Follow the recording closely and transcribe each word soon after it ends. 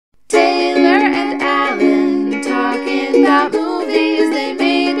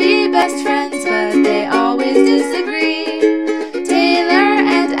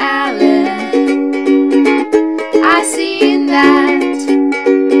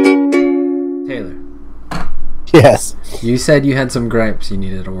Yes. You said you had some gripes you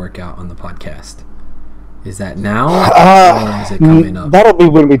needed to work out on the podcast. Is that now, or is it coming up? That'll be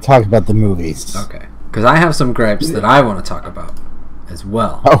when we talk about the movies. Okay. Because I have some gripes that I want to talk about as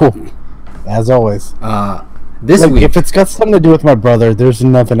well. Oh, as always. This week, if it's got something to do with my brother, there's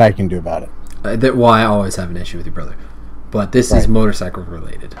nothing I can do about it. I always have an issue with your brother. But this is motorcycle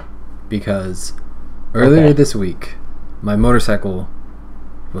related. Because earlier this week, my motorcycle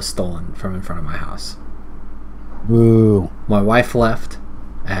was stolen from in front of my house. Boo. My wife left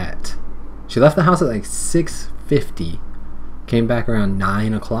she left the house at like 6:50, came back around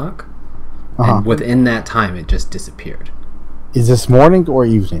 9 o'clock, and within that time it just disappeared. Is this morning or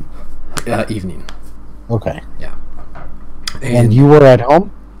evening? Evening. Okay. Yeah. And you were at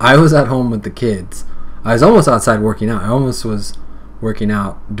home? I was at home with the kids. I was almost outside working out. I almost was working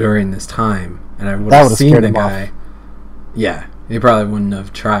out during this time, and I would have seen the guy. Off. Yeah, he probably wouldn't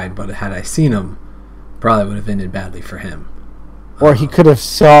have tried, but had I seen him, probably would have ended badly for him. Or he could have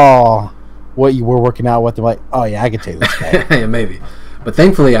saw what you were working out with, and like, oh yeah, I could take this guy. Yeah, maybe. But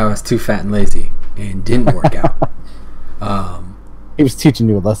thankfully, I was too fat and lazy and didn't work out. He was teaching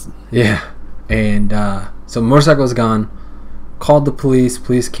you a lesson. Yeah, and so the motorcycle was gone. Called the police.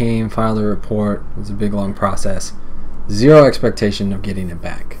 Police came, filed a report. It was a big, long process. Zero expectation of getting it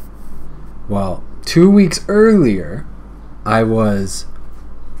back. Well, 2 weeks earlier, I was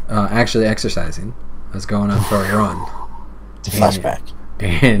actually exercising. I was going out for a run. It's a flashback.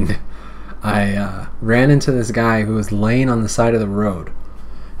 And I ran into this guy who was laying on the side of the road.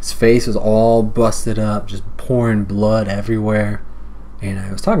 His face was all busted up, just pouring blood everywhere. And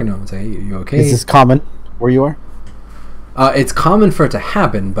I was talking to him. I was like, hey, you okay? Is this common where you are? It's common for it to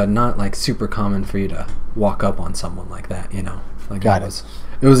happen, but not like super common for you to walk up on someone like that, you know? Like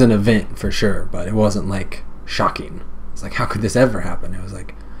it was an event for sure, but it wasn't like shocking. It's like, how could this ever happen? It was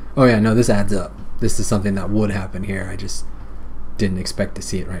like, oh yeah, no, this adds up. This is something that would happen here. I just didn't expect to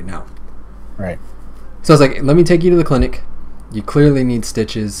see it right now. Right. So I was like, let me take you to the clinic. You clearly need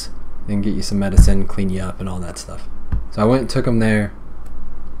stitches, then get you some medicine, clean you up, and all that stuff. So I went and took him there,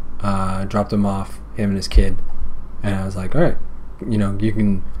 dropped him off, him and his kid, and I was like, all right, you know, you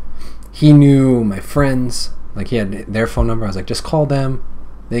can. He knew my friends, like he had their phone number. I was like, just call them,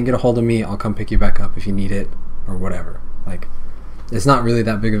 they can get a hold of me. I'll come pick you back up if you need it or whatever. Like, it's not really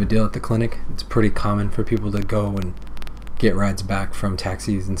that big of a deal at the clinic. It's pretty common for people to go and get rides back from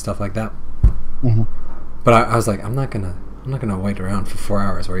taxis and stuff like that. Mm-hmm. But I was like, I'm not gonna wait around for 4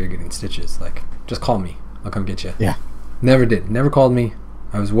 hours while you're getting stitches. Like, just call me. I'll come get you. Yeah. Never did. Never called me.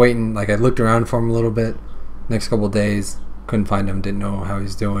 I was waiting. Like, I looked around for him a little bit. Next couple of days, couldn't find him. Didn't know how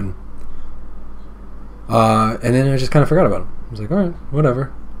he's doing. And then I just kind of forgot about him. I was like, all right,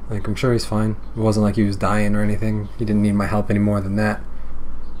 whatever. Like, I'm sure he's fine. It wasn't like he was dying or anything. He didn't need my help any more than that.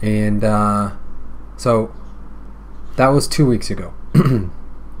 And so that was 2 weeks ago.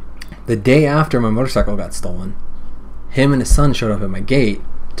 The day after my motorcycle got stolen, him and his son showed up at my gate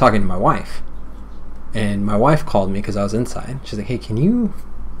talking to my wife. And my wife called me because I was inside. She's like, hey, can you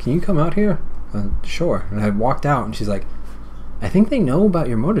come out here? Sure. And I walked out and she's like, I think they know about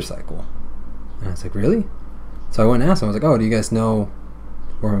your motorcycle. And I was like, really? So I went and asked them. I was like, oh, do you guys know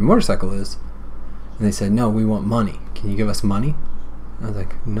where my motorcycle is? And they said, no, we want money. Can you give us money? And I was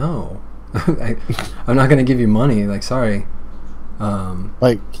like, no. I'm not going to give you money. Like, sorry.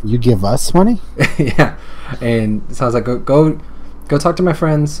 Like, can you give us money? Yeah. And so I was like, go talk to my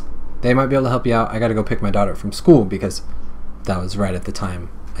friends. They might be able to help you out. I got to go pick my daughter up from school because that was right at the time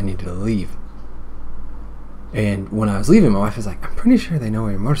I needed to leave. And when I was leaving, my wife was like, I'm pretty sure they know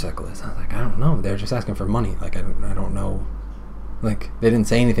where your motorcycle is. I was like, I don't know. They're just asking for money. Like, I don't know. Like, they didn't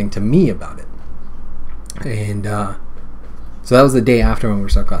say anything to me about it. And so that was the day after my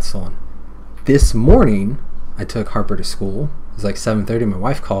motorcycle got stolen. This morning, I took Harper to school. It was like 7:30. My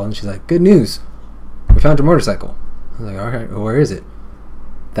wife called and she's like, good news. We found your motorcycle. I was like, all right, well, where is it?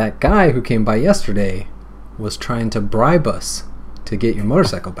 That guy who came by yesterday was trying to bribe us to get your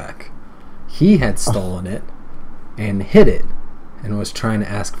motorcycle back. He had stolen it and hid it and was trying to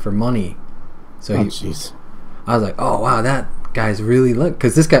ask for money. So I was like, oh wow, that guy's really lucky.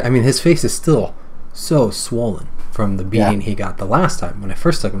 Because this guy, I mean, his face is still so swollen from the beating he got the last time when I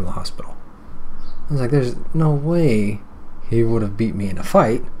first took him to the hospital. I was like, there's no way he would have beat me in a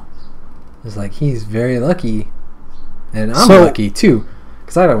fight. I was like, he's very lucky, and I'm lucky too,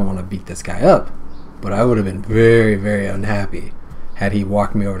 because I don't want to beat this guy up, but I would have been very, very unhappy had he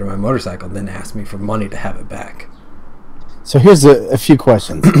walked me over to my motorcycle and then asked me for money to have it back. So here's a few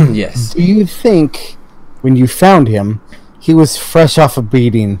questions. Yes. Do you think when you found him, he was fresh off a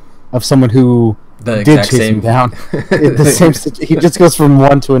beating of someone who did chase him down? The same. He just goes from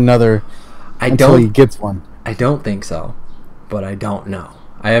one to another until he gets one. I don't think so, but I don't know.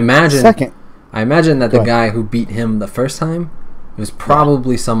 I imagine that the guy who beat him the first time was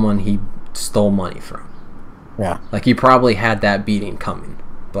probably someone he stole money from. Yeah. Like, he probably had that beating coming,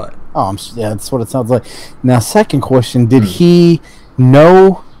 but... Oh, yeah, that's what it sounds like. Now, second question, did he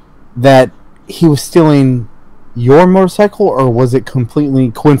know that he was stealing your motorcycle, or was it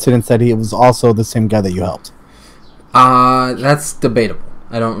completely coincidence that he was also the same guy that you helped? That's debatable.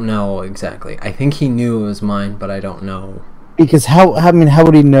 I don't know exactly. I think he knew it was mine, but I don't know. Because how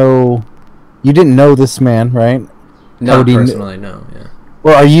would he know? You didn't know this man, right? Not personally, no, yeah.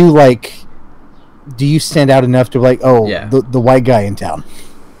 Well, are you like... Do you stand out enough to like, yeah. the white guy in town?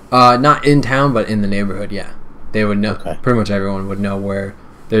 Not in town, but in the neighborhood, yeah. They would know. Okay. Pretty much everyone would know where...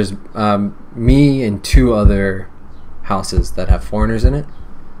 There's me and 2 other houses that have foreigners in it.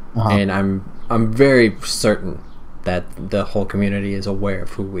 Uh-huh. And I'm very certain that the whole community is aware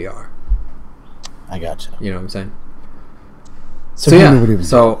of who we are. I gotcha. You know what I'm saying? So yeah.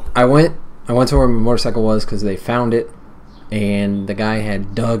 So I went to where my motorcycle was because they found it, and the guy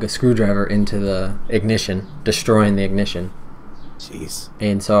had dug a screwdriver into the ignition, destroying the ignition. Jeez.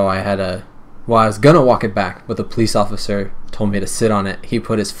 And so I had I was gonna walk it back, but the police officer told me to sit on it. He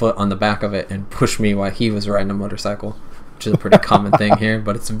put his foot on the back of it and pushed me while he was riding a motorcycle, which is a pretty common thing here,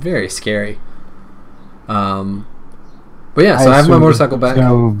 but it's very scary. But yeah, so I have my motorcycle back.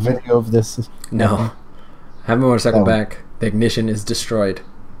 No video of this. No. I have my motorcycle back. The ignition is destroyed,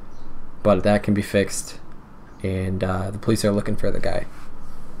 but that can be fixed, and the police are looking for the guy.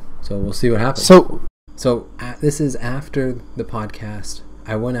 So we'll see what happens. So this is after the podcast.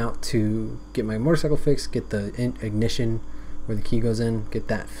 I went out to get my motorcycle fixed, get the ignition where the key goes in, get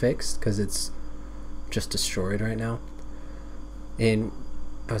that fixed because it's just destroyed right now. And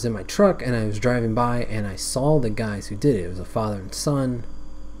I was in my truck and I was driving by and I saw the guys who did it. It was a father and son,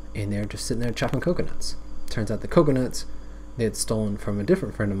 and they're just sitting there chopping coconuts. Turns out the coconuts they had stolen from a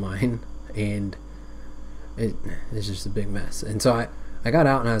different friend of mine, and it's just a big mess. And so I got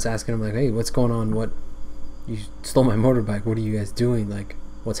out and I was asking them, like, hey, what's going on? What, you stole my motorbike, what are you guys doing? Like,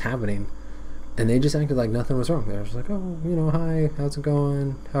 what's happening? And they just acted like nothing was wrong. They were just like, oh, hi, how's it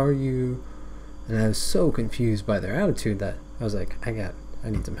going? How are you? And I was so confused by their attitude that I was like, I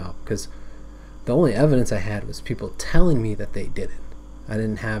need some help, because the only evidence I had was people telling me that they did it. I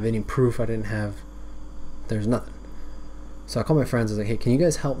didn't have any proof. There's nothing. So I called my friends. I was like, hey, can you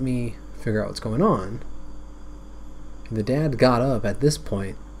guys help me figure out what's going on? And the dad got up at this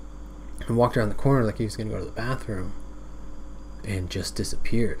point and walked around the corner like he was going to go to the bathroom and just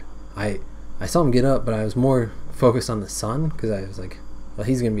disappeared. I saw him get up, but I was more focused on the son, because I was like, well,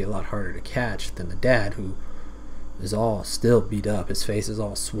 he's going to be a lot harder to catch than the dad, who is all still beat up. His face is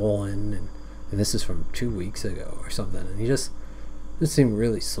all swollen, and this is from 2 weeks ago or something, and he just seemed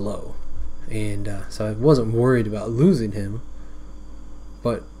really slow. And so I wasn't worried about losing him,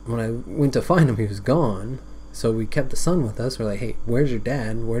 but when I went to find him, he was gone. So we kept the son with us. We're like, hey, where's your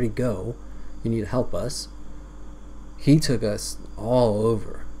dad? Where'd he go? You need to help us. He took us all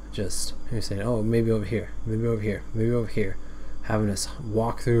over. He was saying, oh, maybe over here, maybe over here, maybe over here, having us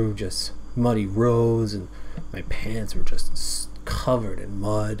walk through just muddy roads, and my pants were just covered in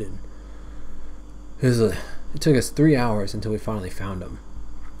mud. And it took us 3 hours until we finally found him.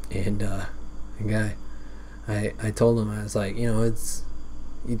 And the guy, I told him, I was like,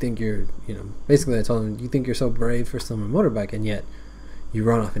 basically I told him, you think you're so brave for stealing a motorbike, and yet you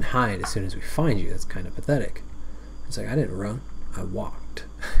run off and hide as soon as we find you. That's kind of pathetic. It's like, I didn't run, I walked.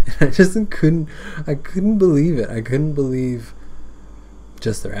 And I just couldn't believe it. I couldn't believe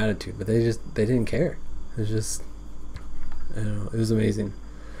just their attitude, but they didn't care. It was just, I don't know, it was amazing.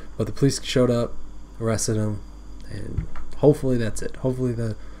 But the police showed up, arrested him, and hopefully that's it. Hopefully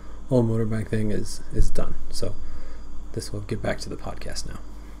the whole motorbike thing is done. So this will get back to the podcast now.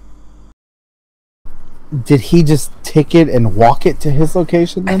 Did he just take it and walk it to his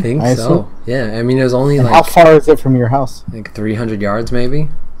location then? I think so. Yeah, I mean, it was only and how far is it from your house? Like 300 yards maybe.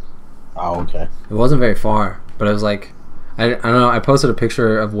 Oh, okay. It wasn't very far, but it was like, I don't know, I posted a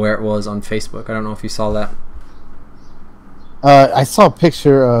picture of where it was on Facebook. I don't know if you saw that. I saw a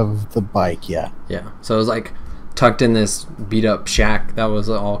picture of the bike, yeah. Yeah, so it was like tucked in this beat up shack that was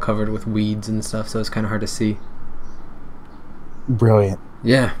all covered with weeds and stuff, so it's kind of hard to see. Brilliant.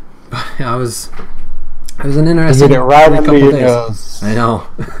 Yeah, it was an interesting you did it right couple under your days. nose. I know.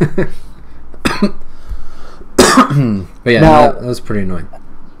 But yeah, that was pretty annoying.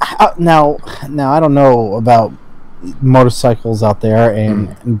 Now I don't know about motorcycles out there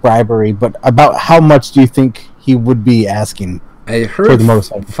and bribery, but about how much do you think he would be asking? I heard for the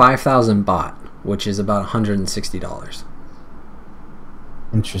motorcycle? 5,000 baht, which is about $160.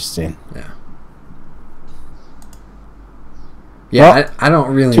 Interesting. Yeah. Yeah, Well, I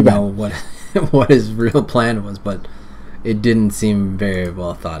don't really too bad. know what what his real plan was, but it didn't seem very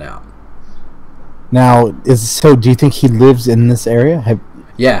well thought out. Now, do you think he lives in this area?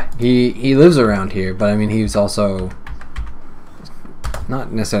 Yeah, he lives around here, but I mean, he's also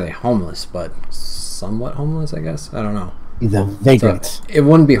not necessarily homeless, but somewhat homeless, I guess. I don't know. He's a So vagrant. it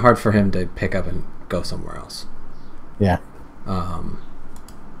wouldn't be hard for him to pick up and go somewhere else. Yeah.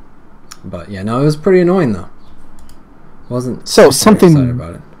 But yeah, no, it was pretty annoying though. Wasn't So, super something- excited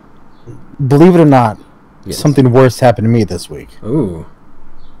about it. Believe it or not, Yes. something worse happened to me this week. Ooh,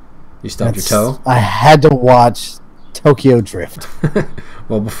 you stubbed your toe. I had to watch Tokyo Drift.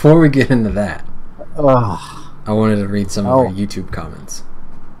 Well, before we get into that, Ugh. I wanted to read some of Oh. our YouTube comments.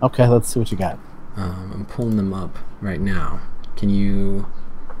 Okay, let's see what you got. I'm pulling them up right now. Can you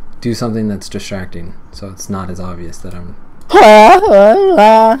do something that's distracting so it's not as obvious that I'm... I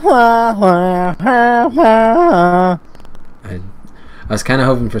was kind of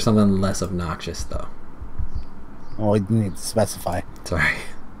hoping for something less obnoxious, though. Oh, you need to specify. Sorry.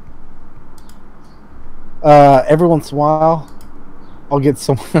 Every once in a while, I'll get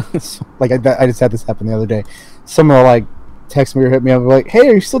someone like I just had this happen the other day. Someone will like text me or hit me up like, "Hey,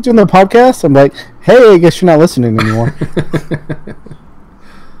 are you still doing the podcast?" I'm like, "Hey, I guess you're not listening anymore."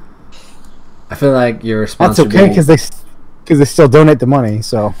 I feel like you're That's responsible. okay because they still donate the money.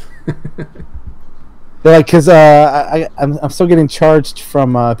 So they're like, because I'm still getting charged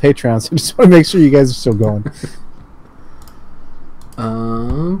from Patreon, so I just want to make sure you guys are still going.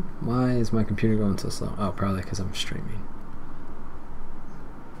 Why is my computer going so slow? Oh, probably because I'm streaming.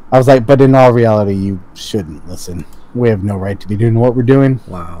 I was like, but in all reality, you shouldn't listen. We have no right to be doing what we're doing.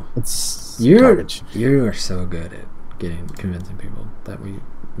 Wow. It's You garbage. are so good at convincing people that we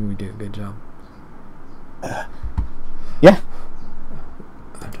do a good job. Yeah.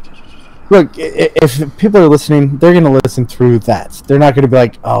 Look, if people are listening, they're going to listen through that. They're not going to be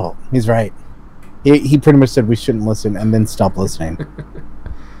like, "Oh, he's right." He pretty much said we shouldn't listen and then stop listening.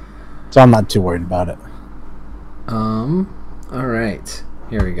 So I'm not too worried about it. All right.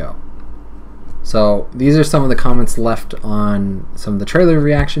 Here we go. So these are some of the comments left on some of the trailer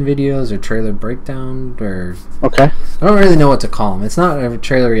reaction videos or trailer breakdown, or Okay. I don't really know what to call them. It's not a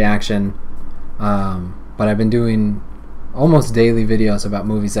trailer reaction, but I've been doing almost daily videos about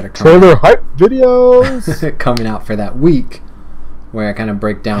movies that are Trailer hype videos. coming out for that week, where I kind of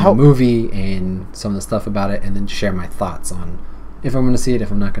break down the movie and some of the stuff about it, and then share my thoughts on if I'm going to see it,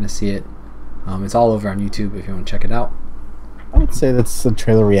 if I'm not going to see it. It's all over on YouTube if you want to check it out. I would say that's a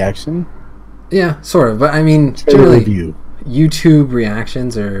trailer reaction. Yeah, sort of. But I mean, Trailer generally, review. YouTube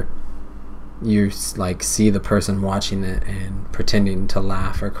reactions are you like see the person watching it and pretending to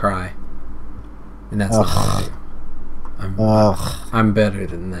laugh or cry, and that's not what I do. I'm better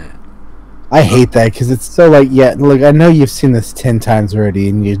than that. I hate that because it's so like, yeah, look, I know you've seen this 10 times already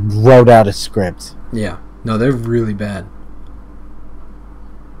and you wrote out a script. Yeah, no, they're really bad.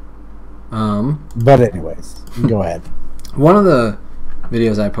 But anyways, go ahead. One of the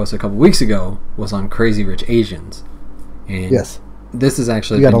videos I posted a couple weeks ago was on Crazy Rich Asians, and Yes. this is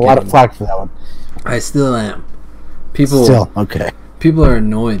actually You got a been lot of getting- flack for that one. I still am. People Still, okay. People are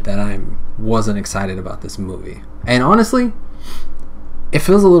annoyed that I wasn't excited about this movie, and honestly, it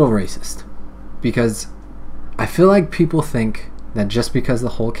feels a little racist because I feel like people think that just because the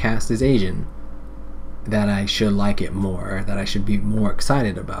whole cast is Asian, that I should like it more, or that I should be more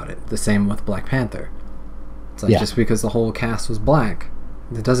excited about it. The same with Black Panther. It's like, Yeah. just because the whole cast was black,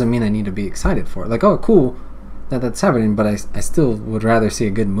 that doesn't mean I need to be excited for it. Like, oh, cool that that's happening, but I still would rather see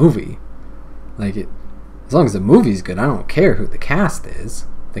a good movie. Like, as long as the movie's good, I don't care who the cast is.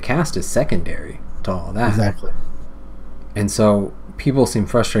 The cast is secondary to all that. Exactly. And so people seem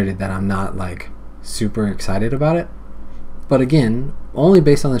frustrated that I'm not like super excited about it. But again, only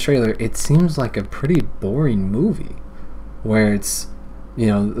based on the trailer, it seems like a pretty boring movie where it's, you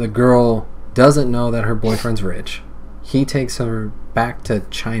know, the girl doesn't know that her boyfriend's rich. He takes her back to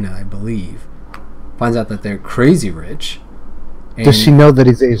China, I believe. Finds out that they're crazy rich. And Does she know that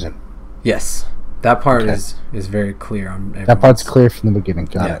he's Asian? Yes. That part Okay. is very clear on That part's clear from the beginning.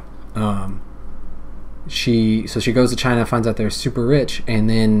 Got it. She goes to China, finds out they're super rich, and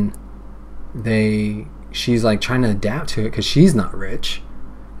then she's like trying to adapt to it because she's not rich,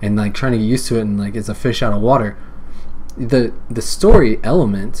 and like trying to get used to it, and like it's a fish out of water. The story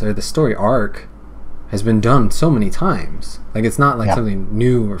elements or the story arc has been done so many times. Like, it's not like something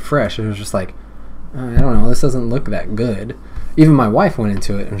new or fresh. It was just like, I don't know, this doesn't look that good. Even my wife went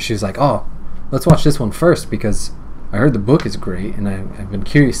into it and she was like, oh, let's watch this one first because I heard the book is great and I've been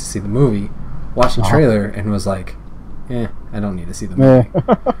curious to see the movie. Watched the trailer and was like, I don't need to see the movie.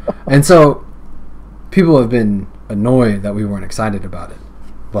 And so people have been annoyed that we weren't excited about it.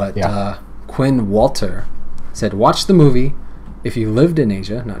 But Yeah. Quinn Walter said, watch the movie. If you lived in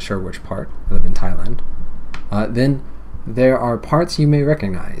Asia, not sure which part, I live in Thailand, then there are parts you may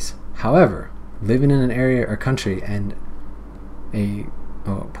recognize. However, living in an area or country and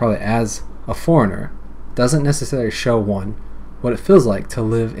probably as a foreigner doesn't necessarily show one what it feels like to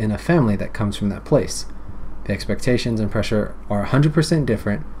live in a family that comes from that place. The expectations and pressure are 100%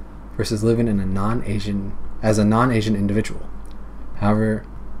 different versus living in a non-Asian individual. However,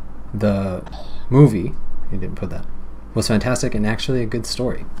 the movie, he didn't put that, was fantastic and actually a good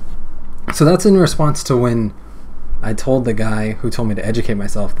story. So that's in response to when I told the guy who told me to educate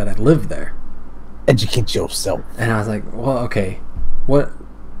myself that I lived there. Educate yourself. And I was like, well, okay,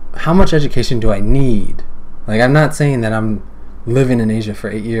 how much education do I need? Like, I'm not saying that I'm living in Asia for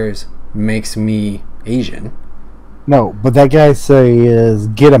 8 years makes me Asian. No, but that guy says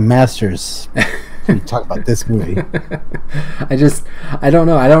get a master's. When you talk about this movie. I don't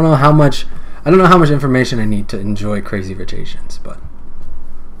know. I don't know how much information I need to enjoy Crazy Rich Asians, but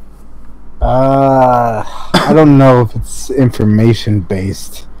I don't know if it's information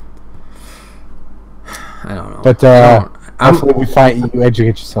based. I don't know. But hopefully you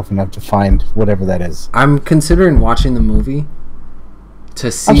educate yourself enough to find whatever that is. I'm considering watching the movie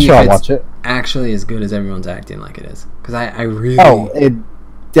to see if it's actually as good as everyone's acting like it is. Because I really... Oh, it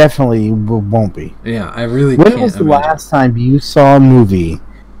definitely won't be. Yeah, I really When can't was the imagine. last time you saw a movie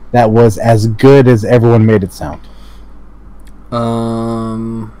that was as good as everyone made it sound?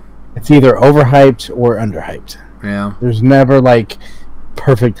 It's either overhyped or underhyped. Yeah. There's never, like,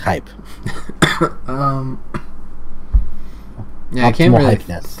 perfect hype. Yeah, I can't Optimal really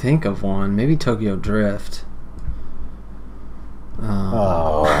hypeness. think of one. Maybe Tokyo Drift.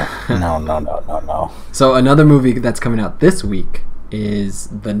 Oh, no. So another movie that's coming out this week is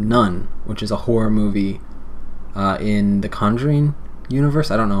The Nun, which is a horror movie in the Conjuring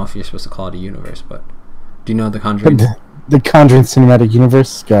universe. I don't know if you're supposed to call it a universe, but do you know The Conjuring? The Conjuring Cinematic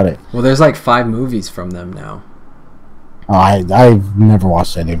Universe? Got it. Well, there's like 5 movies from them now. Oh, I've never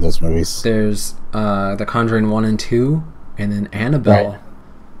watched any of those movies. There's The Conjuring 1 and 2, and then Annabelle, Right.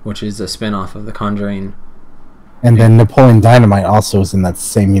 which is a spin-off of The Conjuring. And then Napoleon Dynamite also is in that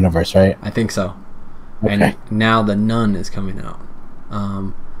same universe, right? I think so. Okay. And now The Nun is coming out.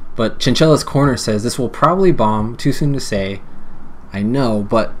 But Chinchilla's Corner says this will probably bomb. Too soon to say. I know,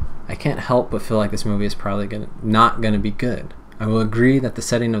 but I can't help but feel like this movie is probably not gonna be good. I will agree that the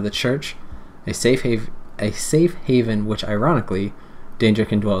setting of the church, a safe haven, which ironically, danger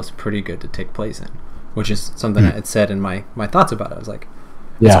can dwell, is pretty good to take place in. Which is something I had said in my thoughts about it. I was like,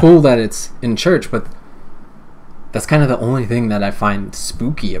 it's cool that it's in church, but that's kind of the only thing that I find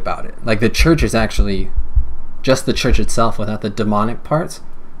spooky about it. Like, the church is actually just the church itself without the demonic parts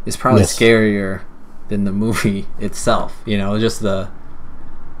is probably scarier than the movie itself. You know, just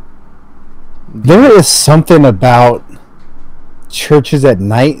There is something about churches at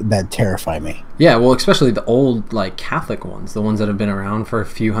night that terrify me. Yeah, well, especially the old, like, Catholic ones, the ones that have been around for a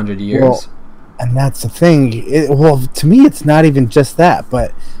few hundred years. Well, and that's the thing. To me, it's not even just that,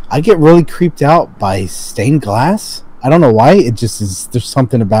 but I get really creeped out by stained glass. I don't know why. It just is. There's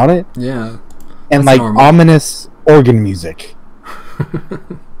something about it. Yeah. And like normal. ominous organ music.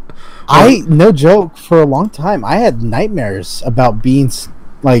 No joke, for a long time I had nightmares about being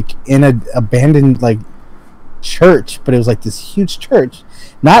like in an abandoned like church, but it was like this huge church,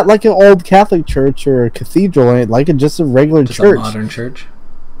 not like an old Catholic church or a cathedral, like just a regular church, a modern church,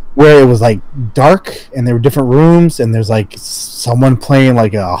 where it was like dark and there were different rooms and there's like someone playing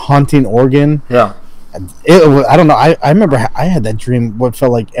like a haunting organ. Yeah. It was, I don't know. I remember I had that dream what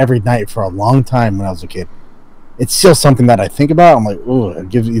felt like every night for a long time when I was a kid. It's still something that I think about. I'm like, ooh, it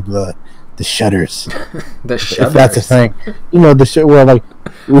gives you the shudders. The shudders. If that's a thing. You know, where like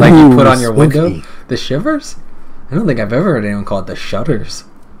you put on your spooky. window? The shivers? I don't think I've ever heard anyone call it the shudders.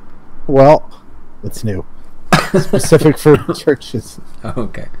 Well, it's new. Specific for churches. Oh,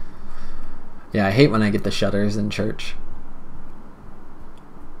 okay. Yeah, I hate when I get the shudders in church.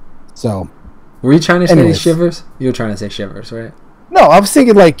 So, were you trying to say anyways. shivers? You were trying to say shivers, right? No, I was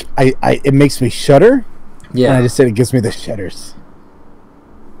thinking like it makes me shudder. Yeah. And I just said it gives me the shudders.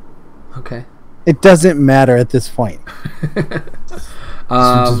 Okay. It doesn't matter at this point.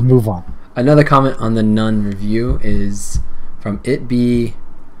 So just move on. Another comment on the Nun review is from It Be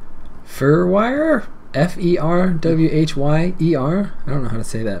Furwire? Ferwhyer? I don't know how to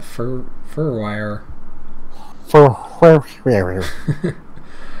say that. Furwire.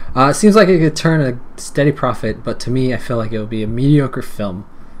 Seems like it could turn a steady profit, but to me, I feel like it will be a mediocre film.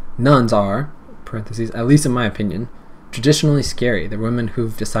 Nuns are, parentheses, at least in my opinion, traditionally scary. They're women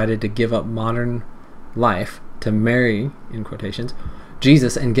who've decided to give up modern life to marry, in quotations,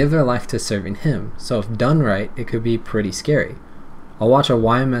 Jesus and give their life to serving him. So if done right, it could be pretty scary. I'll watch a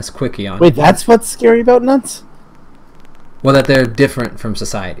YMS quickie on Wait, that's what's scary about nuns? Well, that they're different from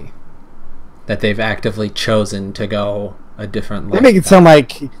society. That they've actively chosen to go a different life. They make it sound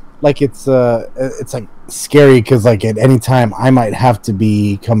like it's like scary because like at any time I might have to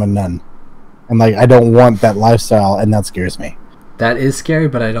become a nun, and like I don't want that lifestyle, and that scares me. That is scary,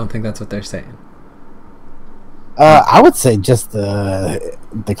 but I don't think that's what they're saying. I would say just the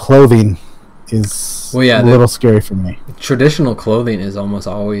clothing is a little scary for me. Traditional clothing is almost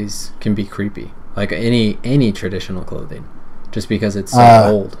always can be creepy. Like any traditional clothing, just because it's so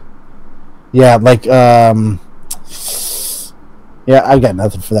old. Yeah, like yeah, I got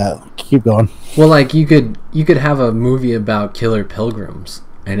nothing for that. Keep going. Well, like you could have a movie about killer pilgrims,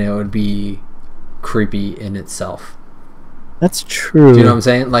 and it would be creepy in itself. That's true. Do you know what I'm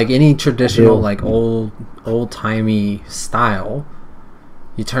saying? Like any traditional, like old timey style,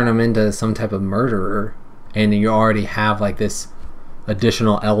 you turn them into some type of murderer, and you already have like this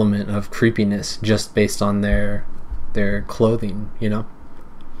additional element of creepiness just based on their clothing, you know?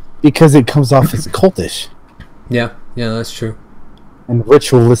 Because it comes off as cultish. Yeah, that's true. And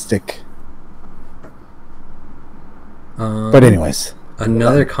ritualistic. But anyways.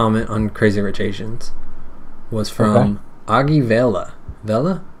 Another comment on Crazy Rich Asians was from Agi Vela.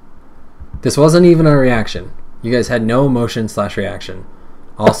 Vela? This wasn't even a reaction. You guys had no emotion / reaction.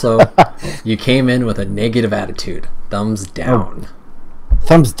 Also, you came in with a negative attitude. Thumbs down.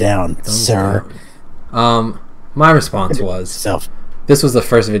 Thumbs down, sir. Down. My response was... This was the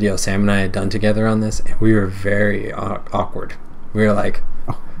first video Sam and I had done together on this, and we were very awkward. We were like,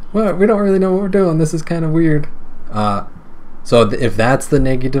 well, we don't really know what we're doing. This is kind of weird. So if that's the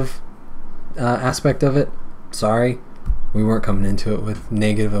negative aspect of it, sorry. We weren't coming into it with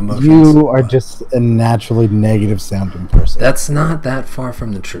negative emotions. You are just a naturally negative sounding person. That's not that far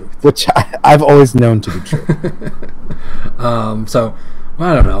from the truth. Which I've always known to be true. So,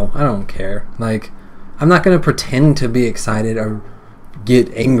 well, I don't know. I don't care. Like, I'm not going to pretend to be excited or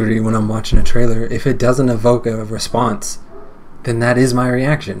get angry when I'm watching a trailer. If it doesn't evoke a response, then that is my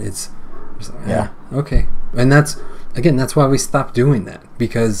reaction. It's just like, okay. And that's why we stopped doing that,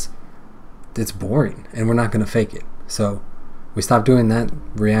 because it's boring and we're not going to fake it. So we stopped doing that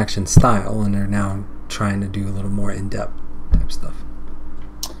reaction style and are now trying to do a little more in-depth type stuff.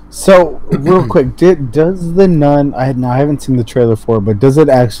 So real quick, does the nun, I haven't seen the trailer for it, but does it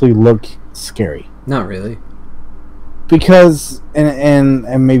actually look scary? Not really. Because,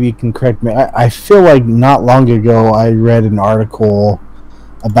 and maybe you can correct me, I feel like not long ago I read an article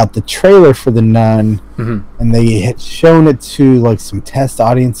about the trailer for the nun, and they had shown it to like some test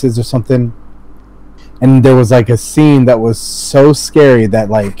audiences or something, and there was like a scene that was so scary that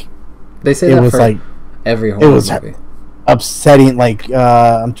like they say it that was for like every horror movie. Upsetting. Like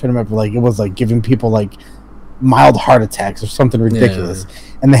I'm trying to remember, like it was like giving people like mild heart attacks or something ridiculous,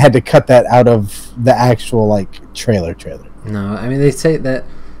 and they had to cut that out of the actual like trailer. No, I mean they say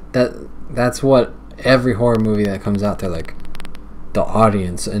that's what every horror movie that comes out, they're like, the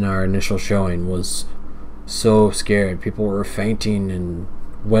audience in our initial showing was so scared. People were fainting and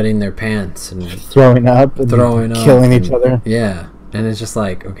wetting their pants and throwing up, killing each other. Yeah, and it's just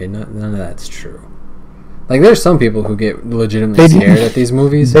like, okay, none of that's true. Like, there's some people who get legitimately scared at these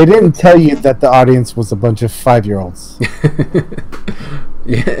movies. They didn't tell you that the audience was a bunch of 5-year-olds.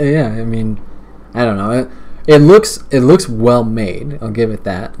 yeah. I mean, I don't know. It looks well made. I'll give it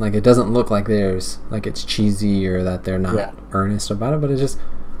that. Like, it doesn't look like it's cheesy or that they're not earnest about it. But it's just,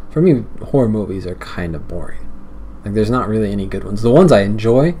 for me, horror movies are kind of boring. Like, there's not really any good ones. The ones I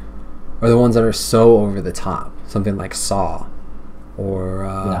enjoy are the ones that are so over the top. Something like Saw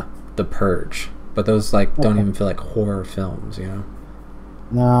or The Purge. But those don't even feel like horror films, you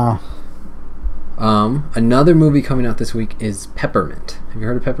know? No. Another movie coming out this week is Peppermint. Have you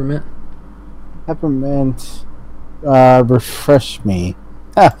heard of Peppermint? Peppermint. Refresh me.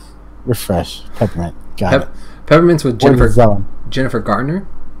 Refresh. Peppermint. Got it. Peppermint's with Jennifer Garner,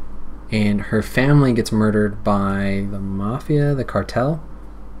 and her family gets murdered by the mafia, the cartel.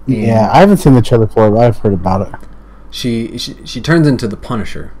 Yeah, I haven't seen the trailer for it, but I've heard about it. She turns into the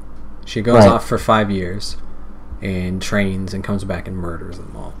Punisher. She goes off for 5 years and trains and comes back and murders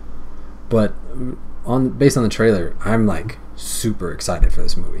them all. But based on the trailer, I'm like super excited for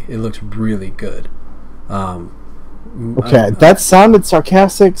this movie. It looks really good. Okay, that sounded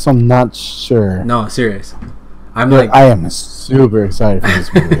sarcastic, so I'm not sure. No, serious. I am super excited for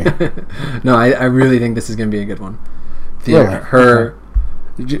this movie. No, I really think this is going to be a good one.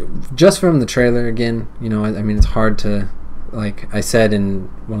 Just from the trailer, again, you know, I mean, it's hard to, like I said in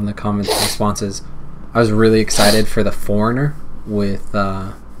one of the comments responses, I was really excited for The Foreigner with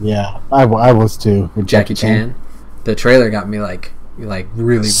Yeah, I was too. With Jackie Chan. The trailer got me like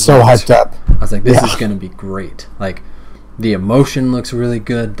really so hyped up. I was like, this is gonna be great. Like, the emotion looks really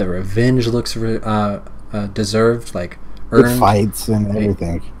good. The revenge looks deserved, like Good earned. fights and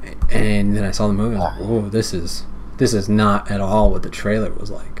everything. And then I saw the movie. I was like, whoa, this is not at all what the trailer was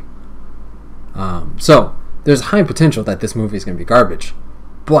like. So there's high potential that this movie is gonna be garbage,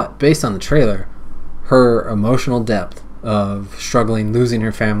 but based on the trailer, her emotional depth of struggling, losing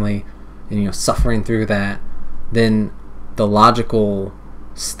her family, and suffering through that, then the logical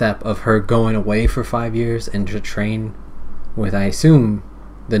step of her going away for 5 years and to train with, I assume,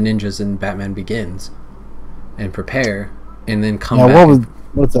 the ninjas in Batman Begins and prepare, and then come back.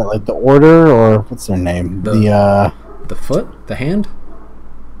 What's that, like the Order, or what's their name? The foot, the hand.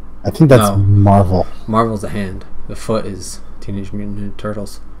 I think that's Marvel. Marvel's the hand. The foot is Teenage Mutant Ninja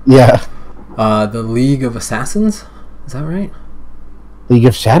Turtles. Yeah. The League of Assassins. Is that right? League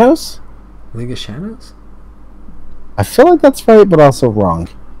of Shadows? League of Shadows? I feel like that's right, but also wrong.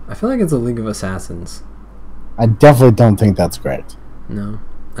 I feel like it's a League of Assassins. I definitely don't think that's correct. No,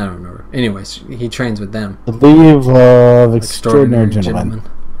 I don't remember. Anyways, he trains with them. The League of Extraordinary Gentlemen.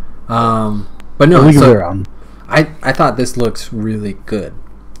 But no, League of so Their Own. I thought this looks really good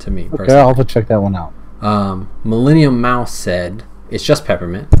to me personally. Okay, I'll have to check that one out. Millennium Mouse said it's just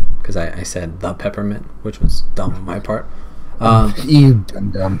peppermint, because I said the peppermint, which was dumb on my part. You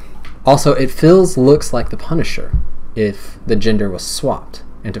dumb. Also, it looks like the Punisher if the gender was swapped.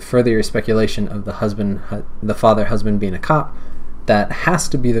 And to further your speculation of the father-husband being a cop, that has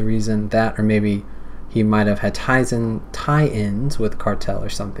to be the reason that, or maybe he might have had tie-ins with cartel or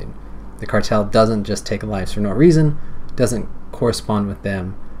something. The cartel doesn't just take lives for no reason, doesn't correspond with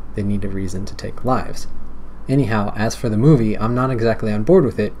them. They need a reason to take lives. Anyhow, as for the movie, I'm not exactly on board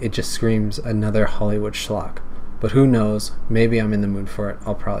with it. It just screams another Hollywood schlock. But who knows? Maybe I'm in the mood for it.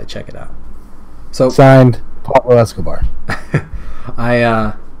 I'll probably check it out. So signed, Pablo Escobar.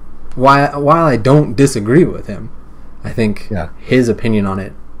 While I don't disagree with him, I think his opinion on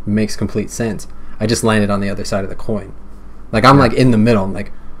it makes complete sense. I just landed on the other side of the coin. Like, I'm like in the middle. I'm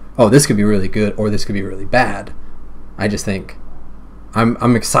like, oh, this could be really good or this could be really bad. I just think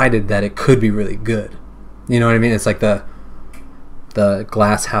I'm excited that it could be really good. You know what I mean? It's like the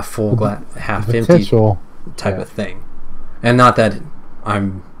glass half full, half empty type of thing. And not that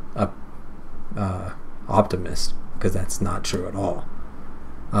I'm a optimist, because that's not true at all.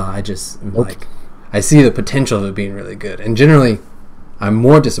 I just like, I see the potential of it being really good. And generally, I'm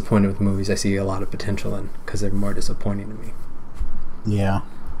more disappointed with movies I see a lot of potential in, because they're more disappointing to me. Yeah.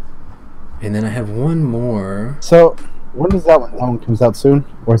 And then I have one more. So, when does that one? That one comes out soon?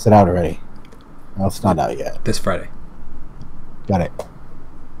 Or is it out already? No, it's not out yet. This Friday. Got it.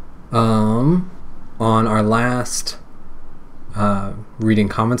 On our last reading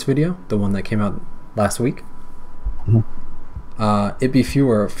comments video, the one that came out last week, It Be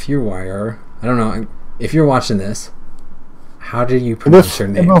Furwire. I don't know if you're watching this. How do you pronounce your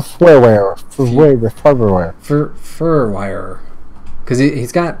name? Furwire. Because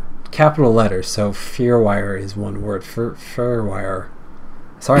he's got capital letters, so Furwire is one word. Furwire.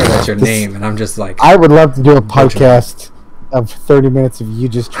 Sorry about your name, and I'm just like... I would love to do a podcast of 30 minutes of you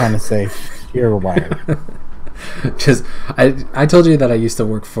just trying to say Furwire. Just, I told you that I used to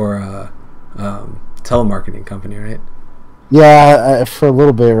work for a telemarketing company, right? Yeah, for a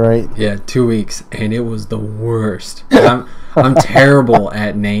little bit, right? Yeah, 2 weeks, and it was the worst. I'm terrible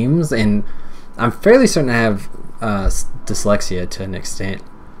at names, and I'm fairly certain I have dyslexia to an extent.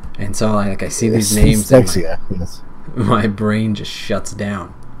 And so I see these names, dyslexia, my brain just shuts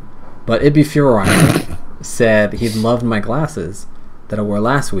down. But It Be Furwire said he loved my glasses that I wore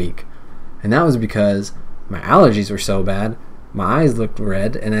last week, and that was because my allergies were so bad, my eyes looked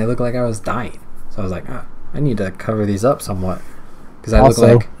red, and I looked like I was dying. So I was like, I need to cover these up somewhat, because I look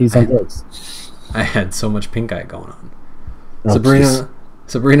like he's on drugs. I had so much pink eye going on. Oh,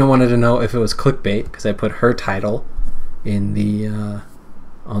 Sabrina wanted to know if it was clickbait, because I put her title in the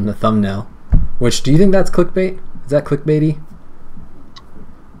on the thumbnail. Which, do you think that's clickbait? Is that clickbaity?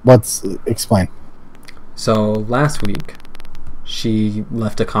 Explain. So last week, she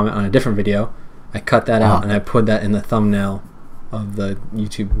left a comment on a different video. I cut that out and I put that in the thumbnail of the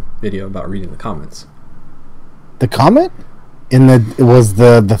YouTube video about reading the comments. The comment was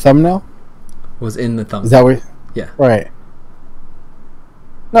the thumbnail? Was in the thumbnail. Is that what? Yeah. Right.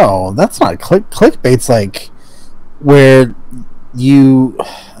 No, that's not clickbait's like where you...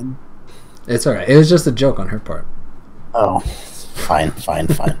 It's alright. It was just a joke on her part. Oh.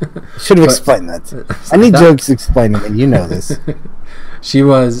 fine. Should have But- explained that. I need jokes explaining it. You know this. She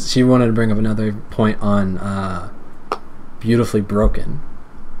wanted to bring up another point on Beautifully Broken.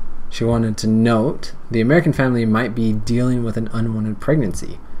 She wanted to note the American family might be dealing with an unwanted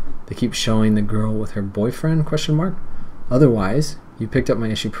pregnancy. They keep showing the girl with her boyfriend, ? Otherwise, you picked up my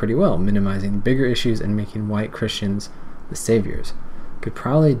issue pretty well, minimizing bigger issues and making white Christians the saviors. Could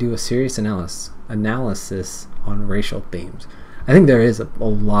probably do a serious analysis on racial themes. I think there is a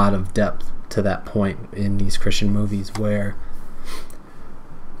lot of depth to that point in these Christian movies where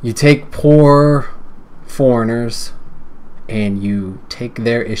you take poor foreigners and you take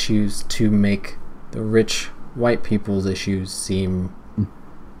their issues to make the rich white people's issues seem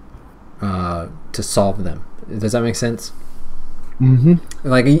to solve them. Does that make sense? Mm-hmm.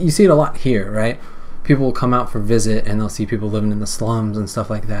 Like, you see it a lot here, right? People will come out for visit and they'll see people living in the slums and stuff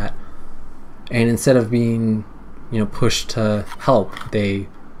like that, and instead of being pushed to help, they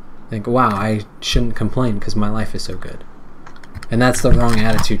think, wow, I shouldn't complain because my life is so good. And that's the wrong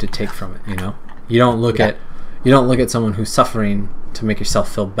attitude to take from it. You don't look at someone who's suffering to make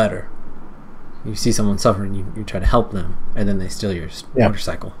yourself feel better. You see someone suffering, you try to help them, and then they steal your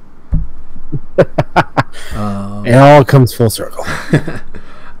motorcycle. It all comes full circle.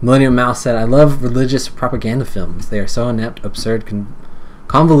 Millennium Mouse said, I love religious propaganda films. They are so inept, absurd,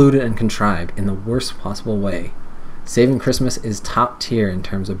 convoluted, and contrived in the worst possible way. Saving Christmas is top tier in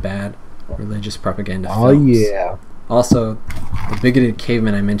terms of bad religious propaganda films. Oh, yeah. Also, the bigoted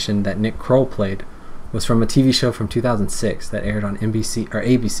caveman I mentioned that Nick Kroll played was from a TV show from 2006 that aired on NBC or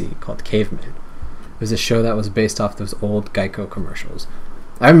ABC called Caveman. It was a show that was based off those old Geico commercials.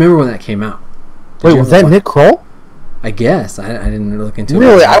 I remember when that came out. Wait, was that Nick Kroll? I guess. I didn't look into it.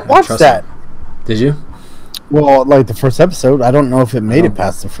 Really? I watched that. Did you? Well, like the first episode. I don't know if it made it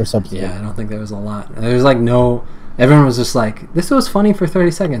past the first episode. Yeah, I don't think there was a lot. There was no... Everyone was just like, this was funny for 30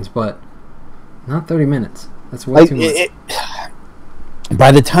 seconds, but not 30 minutes. That's way too much.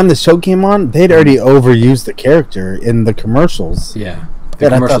 By the time the show came on, they'd already overused the character in the commercials. Yeah. The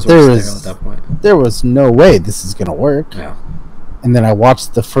commercials were stale at that point. There was no way this is going to work. Yeah. And then I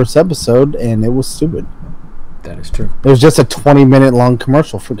watched the first episode, and it was stupid. That is true. It was just a 20-minute long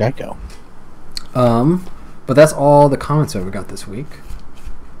commercial for Geico. But that's all the comments that we got this week.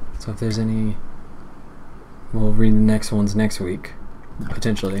 So if there's any, we'll read the next ones next week,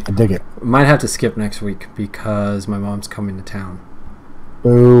 potentially. I dig it. Might have to skip next week because my mom's coming to town.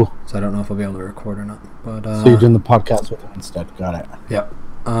 Boo. So I don't know if I'll be able to record or not. But so you're doing the podcast with her instead. Got it. Yep.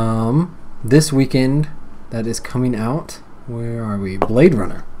 This weekend that is coming out, where are we? Blade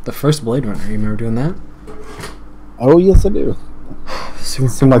Runner. The first Blade Runner. You remember doing that? Oh, yes, I do. Super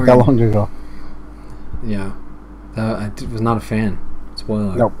seemed like that long ago. Yeah. I was not a fan.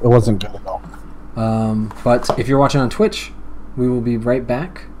 Spoiler. No, it wasn't good at all. But if you're watching on Twitch, we will be right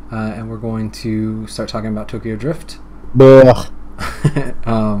back, and we're going to start talking about Tokyo Drift. Ugh.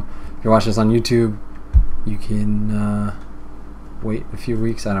 If you're watching us on YouTube, you can wait a few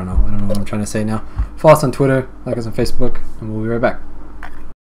weeks. I don't know what I'm trying to say now. Follow us on Twitter, like us on Facebook, and we'll be right back.